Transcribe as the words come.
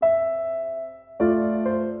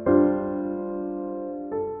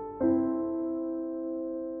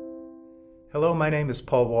Hello, my name is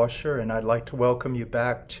Paul Washer, and I'd like to welcome you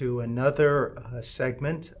back to another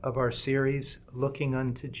segment of our series, Looking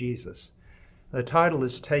Unto Jesus. The title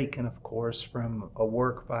is taken, of course, from a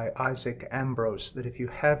work by Isaac Ambrose that if you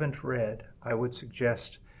haven't read, I would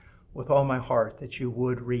suggest with all my heart that you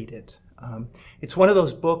would read it. It's one of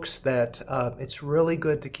those books that it's really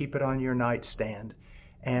good to keep it on your nightstand,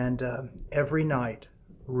 and every night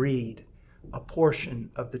read a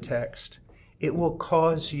portion of the text. It will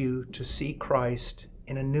cause you to see Christ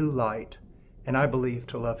in a new light, and I believe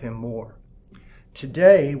to love him more.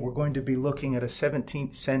 Today, we're going to be looking at a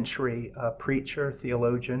 17th century preacher,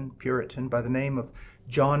 theologian, Puritan by the name of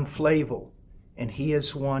John Flavel, and he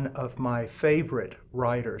is one of my favorite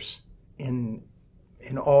writers in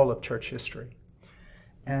all of church history.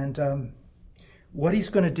 And what he's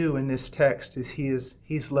going to do in this text is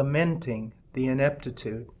he's lamenting the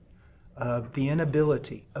ineptitude, the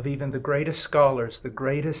inability of even the greatest scholars, the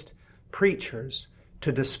greatest preachers,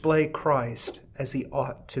 to display Christ as he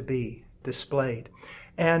ought to be displayed.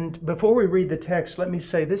 And before we read the text, let me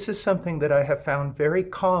say this is something that I have found very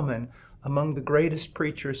common among the greatest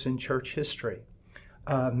preachers in church history.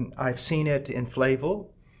 I've seen it in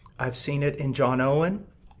Flavel, I've seen it in John Owen,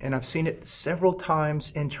 and I've seen it several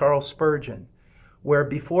times in Charles Spurgeon, where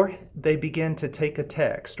before they begin to take a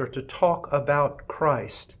text or to talk about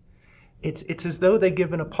Christ, it's as though they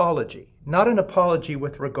give an apology, not an apology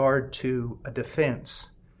with regard to a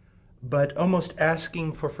defense, but almost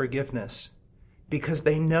asking for forgiveness, because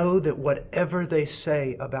they know that whatever they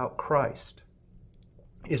say about Christ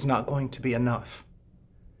is not going to be enough.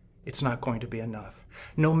 It's not going to be enough.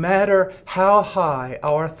 No matter how high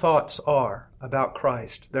our thoughts are about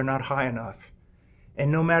Christ, they're not high enough.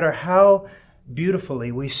 And no matter how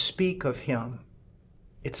beautifully we speak of him,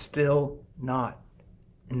 it's still not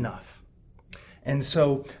enough. And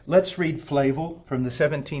so let's read Flavel from the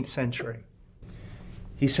 17th century.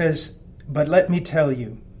 He says, "But let me tell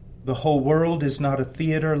you, the whole world is not a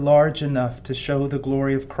theater large enough to show the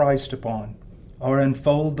glory of Christ upon, or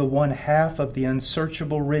unfold the one half of the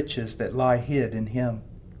unsearchable riches that lie hid in him.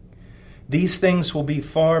 These things will be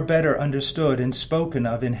far better understood and spoken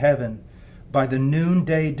of in heaven by the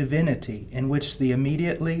noonday divinity in which the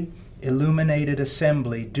immediately illuminated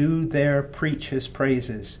assembly do there preach his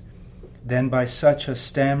praises, than by such a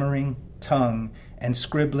stammering tongue and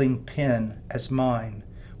scribbling pen as mine,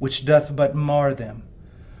 which doth but mar them.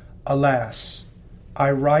 Alas,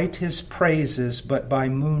 I write his praises but by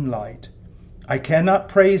moonlight. I cannot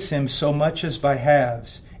praise him so much as by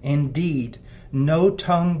halves. Indeed, no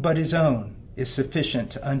tongue but his own is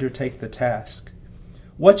sufficient to undertake the task.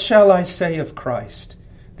 What shall I say of Christ?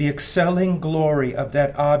 The excelling glory of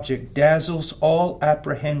that object dazzles all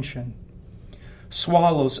apprehension,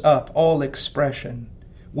 swallows up all expression.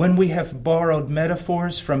 When we have borrowed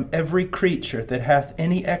metaphors from every creature that hath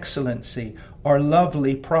any excellency or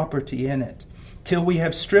lovely property in it, till we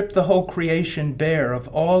have stripped the whole creation bare of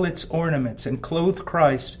all its ornaments and clothed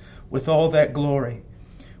Christ with all that glory,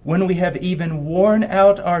 when we have even worn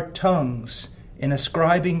out our tongues in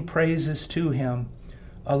ascribing praises to him,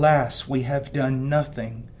 alas, we have done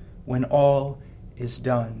nothing when all is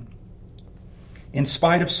done. In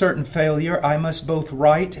spite of certain failure, I must both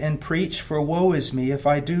write and preach, for woe is me if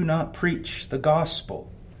I do not preach the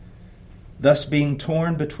gospel. Thus being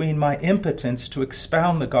torn between my impotence to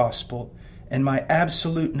expound the gospel and my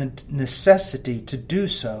absolute necessity to do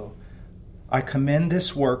so, I commend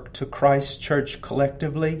this work to Christ's church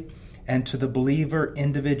collectively and to the believer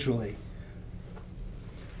individually."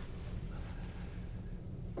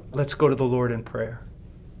 Let's go to the Lord in prayer.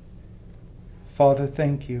 Father,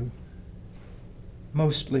 thank you.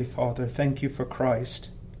 Mostly, Father, thank you for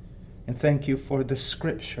Christ, and thank you for the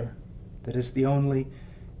Scripture that is the only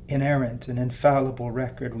inerrant and infallible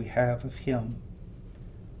record we have of him.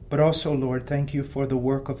 But also, Lord, thank you for the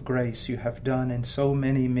work of grace you have done in so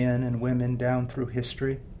many men and women down through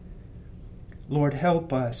history. Lord,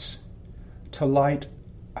 help us to light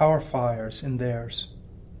our fires in theirs.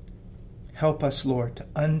 Help us, Lord, to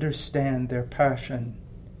understand their passion.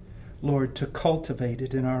 Lord, to cultivate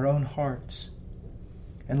it in our own hearts.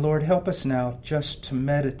 And Lord, help us now just to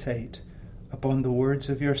meditate upon the words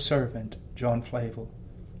of your servant, John Flavel.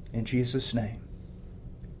 In Jesus' name,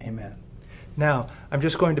 amen. Now, I'm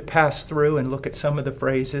just going to pass through and look at some of the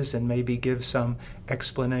phrases and maybe give some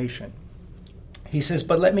explanation. He says,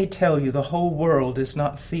 "But let me tell you, the whole world is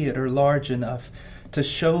not theater large enough to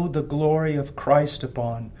show the glory of Christ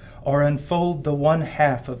upon, or unfold the one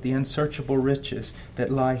half of the unsearchable riches that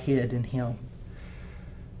lie hid in him."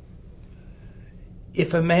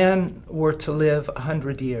 If a man were to live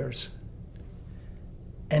 100 years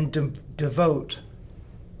and devote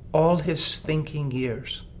all his thinking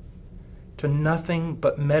years to nothing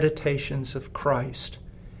but meditations of Christ,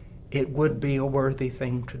 it would be a worthy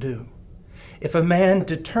thing to do. If a man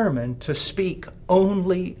determined to speak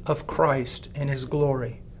only of Christ and his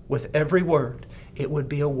glory with every word, it would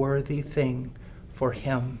be a worthy thing for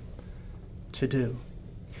him to do.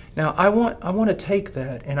 Now, I want to take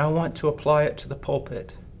that and I want to apply it to the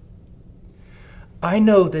pulpit. I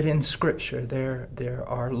know that in Scripture there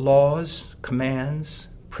are laws, commands,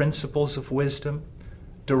 principles of wisdom,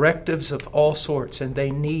 directives of all sorts, and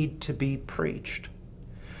they need to be preached.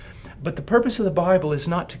 But the purpose of the Bible is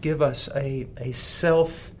not to give us a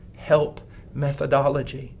self-help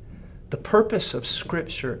methodology. The purpose of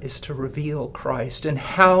Scripture is to reveal Christ, and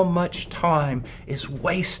how much time is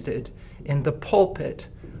wasted in the pulpit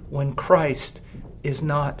when Christ is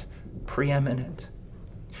not preeminent.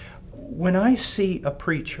 When I see a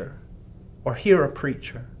preacher or hear a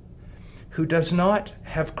preacher who does not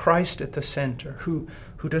have Christ at the center, who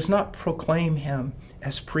does not proclaim him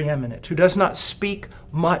as preeminent, who does not speak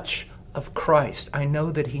much of Christ, I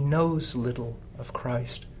know that he knows little of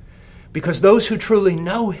Christ. Because those who truly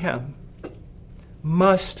know him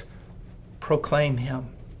must proclaim him.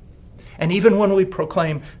 And even when we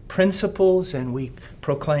proclaim principles and we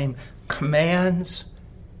proclaim commands,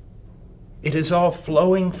 it is all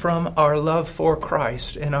flowing from our love for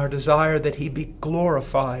Christ and our desire that he be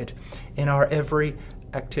glorified in our every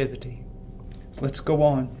activity. So let's go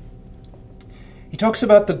on. He talks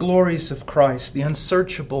about the glories of Christ, the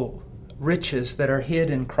unsearchable riches that are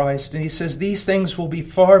hid in Christ. And he says these things will be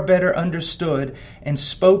far better understood and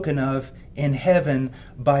spoken of in heaven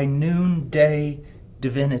by noonday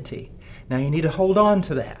divinity. Now you need to hold on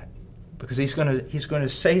to that, because he's going to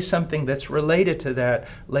say something that's related to that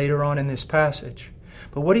later on in this passage.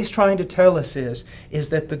 But what he's trying to tell us is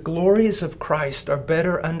that the glories of Christ are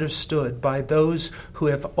better understood by those who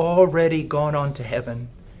have already gone on to heaven.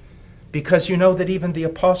 Because you know that even the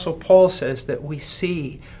Apostle Paul says that we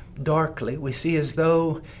see darkly. We see as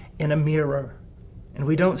though in a mirror, and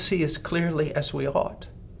we don't see as clearly as we ought.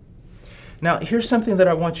 Now, here's something that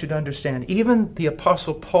I want you to understand. Even the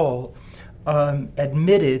Apostle Paul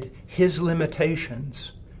admitted his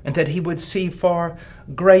limitations and that he would see far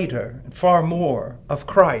greater, far more of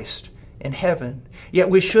Christ in heaven. Yet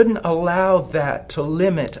we shouldn't allow that to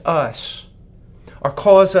limit us or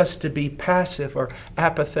cause us to be passive or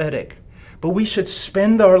apathetic. But we should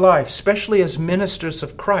spend our life, especially as ministers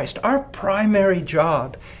of Christ, our primary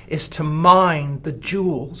job is to mine the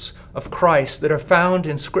jewels of Christ that are found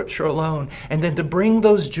in Scripture alone, and then to bring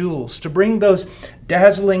those jewels, to bring those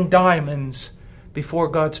dazzling diamonds before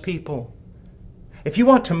God's people. If you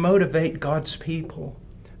want to motivate God's people,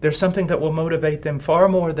 there's something that will motivate them far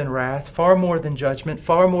more than wrath, far more than judgment,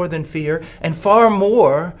 far more than fear, and far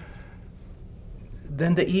more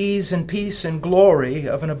than the ease and peace and glory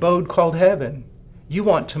of an abode called heaven. You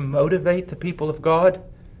want to motivate the people of God?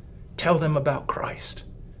 Tell them about Christ.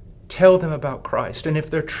 Tell them about Christ. And if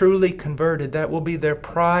they're truly converted, that will be their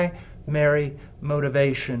primary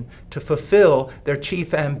motivation to fulfill their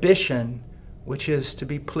chief ambition, which is to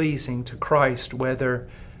be pleasing to Christ, whether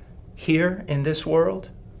here in this world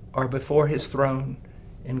or before his throne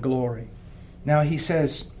in glory. Now he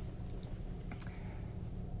says,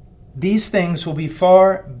 these things will be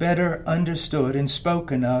far better understood and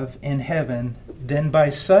spoken of in heaven than by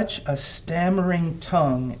such a stammering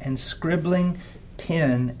tongue and scribbling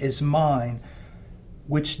pen as mine,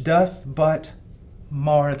 which doth but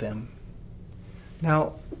mar them.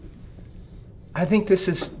 Now, I think this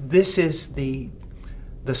is the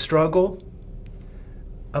struggle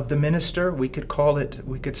of the minister. We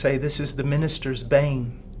could say this is the minister's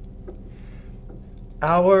bane.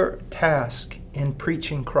 Our task in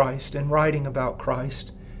preaching Christ and writing about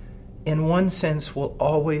Christ, in one sense, will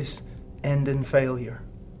always end in failure.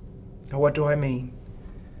 Now, what do I mean?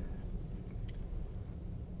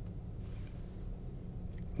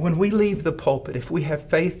 When we leave the pulpit, if we have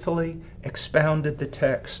faithfully expounded the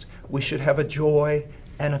text, we should have a joy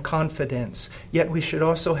and a confidence. Yet we should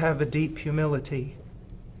also have a deep humility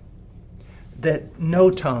that no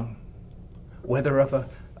tongue, whether of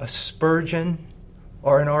a Spurgeon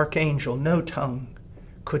or an archangel, no tongue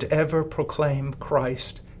could ever proclaim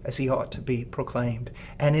Christ as he ought to be proclaimed.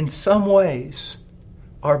 And in some ways,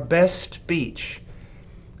 our best speech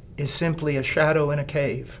is simply a shadow in a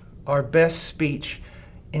cave. Our best speech,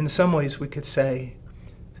 in some ways we could say,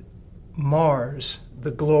 mars the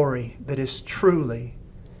glory that is truly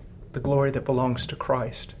the glory that belongs to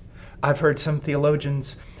Christ. I've heard some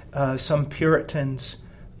theologians, some Puritans,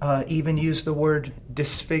 even use the word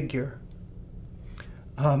disfigure.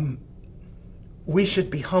 We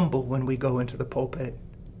should be humble when we go into the pulpit.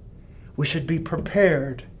 We should be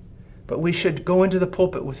prepared, but we should go into the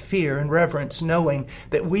pulpit with fear and reverence, knowing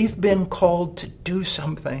that we've been called to do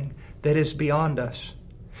something that is beyond us.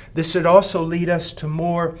 This should also lead us to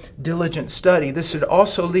more diligent study. This should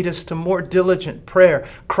also lead us to more diligent prayer,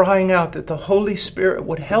 crying out that the Holy Spirit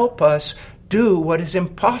would help us do what is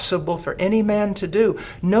impossible for any man to do.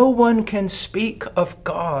 No one can speak of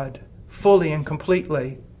God fully and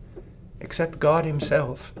completely except God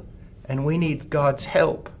Himself, and we need God's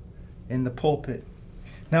help in the pulpit.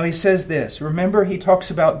 Now he says this. Remember, he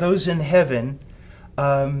talks about those in heaven.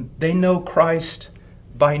 They know Christ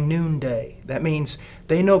by noonday. That means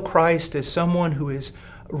they know Christ as someone who is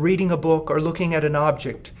reading a book or looking at an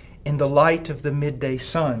object in the light of the midday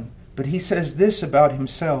sun. But he says this about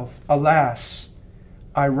himself: alas,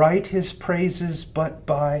 I write his praises but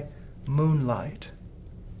by moonlight.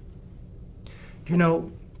 You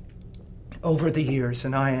know, over the years,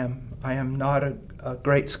 and I am not a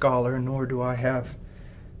great scholar, nor do I have,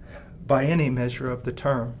 by any measure of the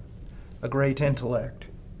term, a great intellect.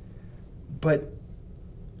 But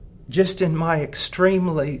just in my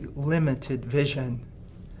extremely limited vision,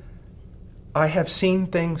 I have seen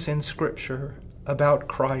things in Scripture about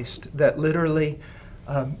Christ that literally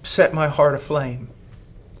set my heart aflame.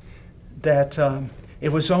 That it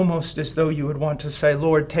was almost as though you would want to say,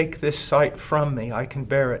 Lord, take this sight from me. I can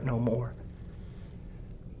bear it no more.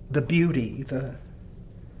 The beauty, the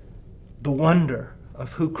wonder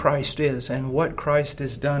of who Christ is and what Christ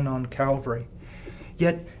has done on Calvary.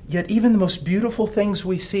 Yet even the most beautiful things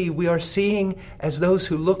we see, we are seeing as those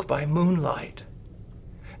who look by moonlight.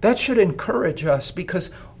 That should encourage us,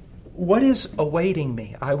 because what is awaiting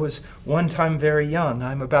me? I was one time very young.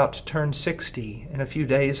 I'm about to turn 60. In a few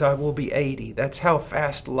days I will be 80. That's how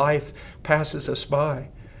fast life passes us by.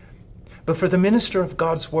 But for the minister of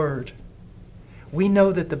God's Word, we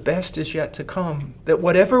know that the best is yet to come, that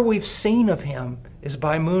whatever we've seen of Him is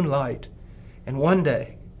by moonlight. And one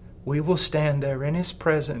day we will stand there in His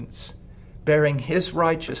presence, bearing His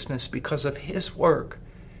righteousness because of His work,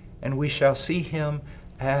 and we shall see Him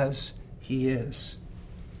as He is.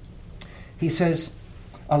 He says,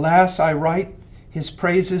 alas, I write His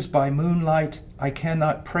praises by moonlight. I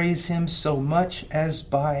cannot praise Him so much as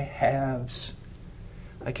by halves.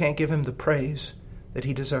 I can't give Him the praise that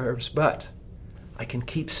He deserves, but I can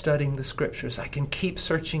keep studying the Scriptures. I can keep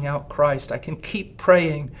searching out Christ. I can keep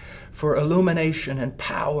praying for illumination and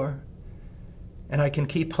power. And I can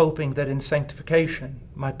keep hoping that in sanctification,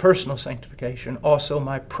 my personal sanctification, also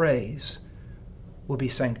my praise will be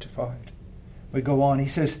sanctified. We go on. He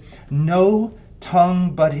says, no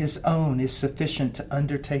tongue but His own is sufficient to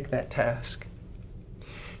undertake that task.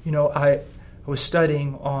 You know, I was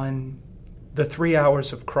studying on the 3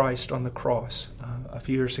 hours of Christ on the cross a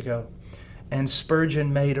few years ago. And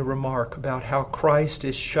Spurgeon made a remark about how Christ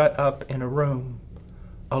is shut up in a room,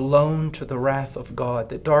 alone to the wrath of God,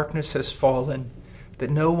 that darkness has fallen, that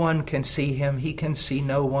no one can see Him, He can see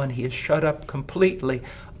no one. He is shut up completely,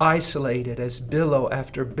 isolated, as billow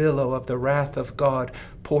after billow of the wrath of God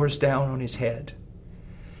pours down on His head.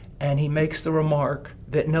 And he makes the remark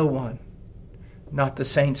that no one, not the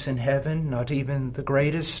saints in heaven, not even the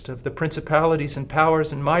greatest of the principalities and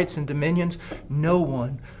powers and mights and dominions, no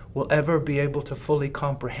one will ever be able to fully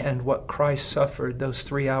comprehend what Christ suffered those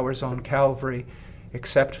 3 hours on Calvary,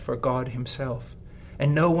 except for God Himself.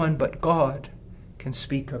 And no one but God can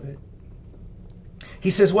speak of it.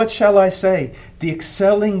 He says, what shall I say? The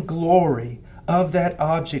excelling glory of that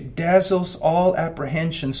object dazzles all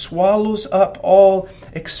apprehension, swallows up all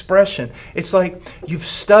expression. It's like you've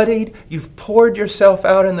studied, you've poured yourself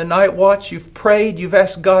out in the night watch, you've prayed, you've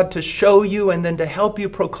asked God to show you and then to help you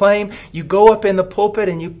proclaim. You go up in the pulpit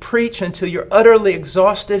and you preach until you're utterly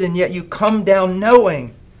exhausted, and yet you come down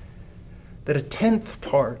knowing that a 10th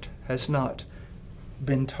part has not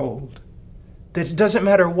been told. That it doesn't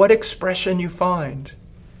matter what expression you find,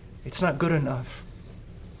 it's not good enough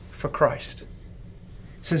for Christ.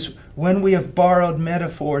 It says, when we have borrowed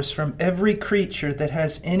metaphors from every creature that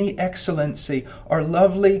has any excellency or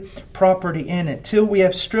lovely property in it, till we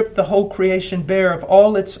have stripped the whole creation bare of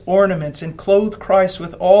all its ornaments and clothed Christ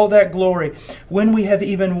with all that glory, when we have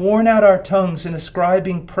even worn out our tongues in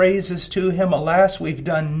ascribing praises to Him, alas, we've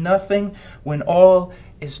done nothing when all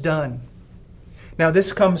is done. Now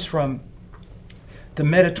this comes from the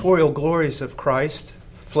Mediatorial Glories of Christ,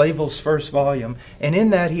 Flavel's first volume. And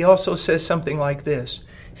in that he also says something like this.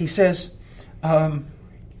 He says, all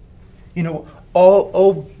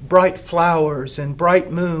bright flowers and bright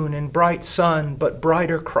moon and bright sun, but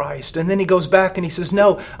brighter Christ. And then he goes back and he says,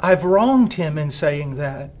 no, I've wronged Him in saying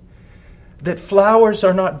that. that flowers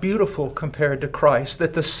are not beautiful compared to Christ,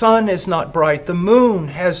 that the sun is not bright, the moon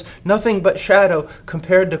has nothing but shadow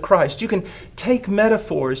compared to Christ. You can take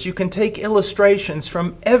metaphors, you can take illustrations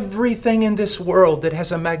from everything in this world that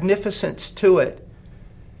has a magnificence to it,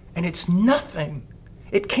 and it's nothing.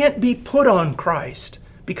 It can't be put on Christ,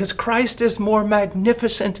 because Christ is more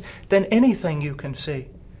magnificent than anything you can see.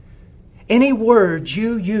 Any word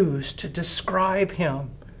you use to describe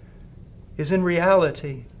Him is in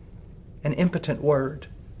reality an impotent word.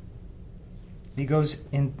 He goes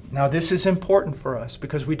in. Now this is important for us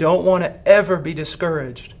because we don't want to ever be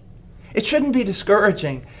discouraged. It shouldn't be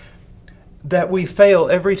discouraging that we fail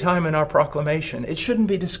every time in our proclamation. It shouldn't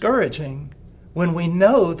be discouraging when we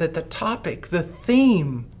know that the topic, the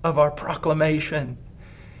theme of our proclamation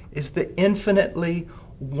is the infinitely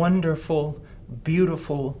wonderful,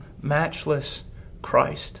 beautiful, matchless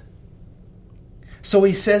Christ. So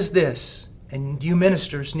he says this, and you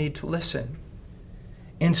ministers need to listen.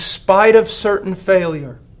 In spite of certain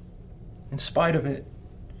failure, in spite of it,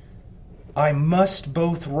 I must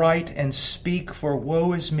both write and speak, for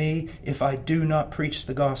woe is me if I do not preach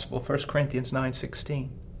the gospel. 1 Corinthians 9:16.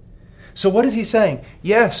 So what is he saying?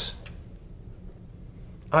 Yes,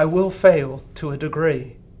 I will fail to a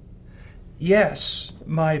degree. Yes,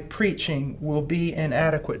 my preaching will be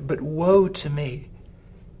inadequate, but woe to me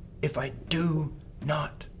if I do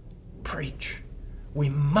not preach. We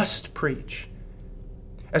must preach.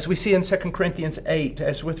 As we see in 2 Corinthians 8,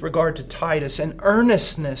 as with regard to Titus, an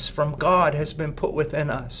earnestness from God has been put within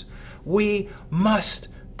us. We must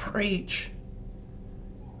preach.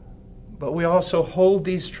 But we also hold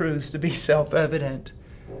these truths to be self-evident,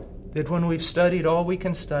 that when we've studied all we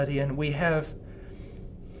can study and we have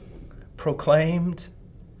proclaimed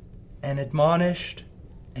and admonished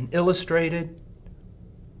and illustrated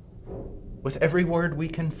with every word we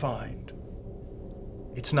can find,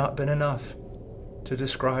 it's not been enough to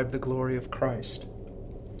describe the glory of Christ.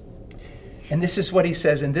 And this is what he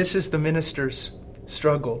says, and this is the minister's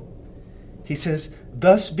struggle. He says,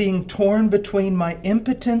 thus being torn between my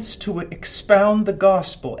impotence to expound the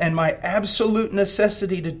gospel and my absolute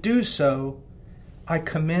necessity to do so, I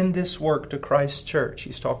commend this work to Christ's church.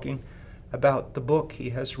 He's talking about the book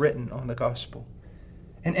he has written on the gospel.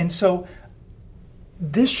 And so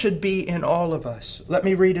this should be in all of us. Let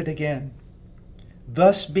me read it again.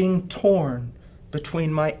 Thus being torn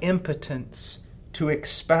between my impotence to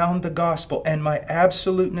expound the gospel and my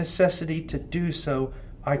absolute necessity to do so,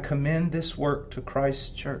 I commend this work to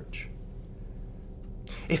Christ's church.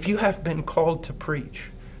 If you have been called to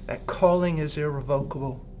preach, that calling is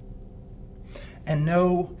irrevocable. And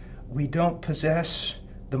no, we don't possess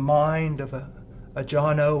the mind of a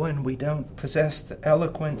John Owen. We don't possess the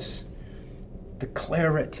eloquence, the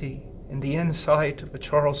clarity, and the insight of a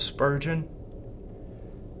Charles Spurgeon.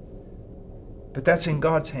 But that's in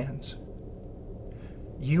God's hands.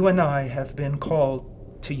 You and I have been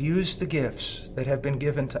called to use the gifts that have been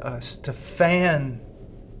given to us to fan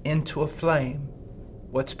into a flame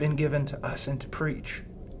what's been given to us and to preach.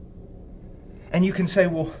 And you can say,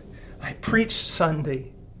 well, I preached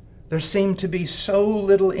Sunday. There seemed to be so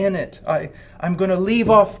little in it. I'm going to leave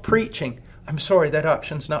off preaching. I'm sorry, that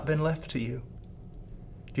option's not been left to you.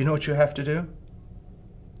 Do you know what you have to do?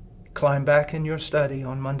 Climb back in your study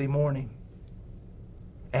on Monday morning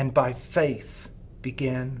and by faith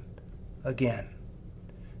begin again.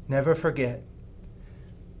 Never forget,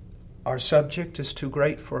 our subject is too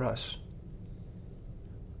great for us.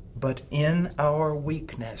 But in our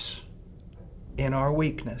weakness,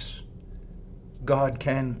 God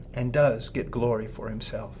can and does get glory for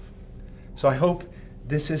himself. So I hope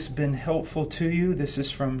this has been helpful to you. This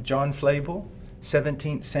is from John Flavel,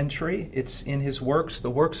 17th century. It's in his works, The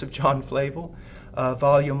Works of John Flavel,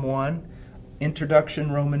 Volume 1,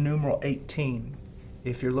 Introduction, Roman numeral 18,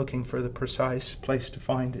 if you're looking for the precise place to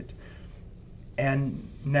find it.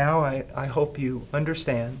 And now I hope you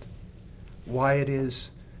understand why it is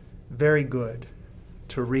very good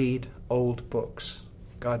to read old books.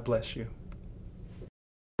 God bless you.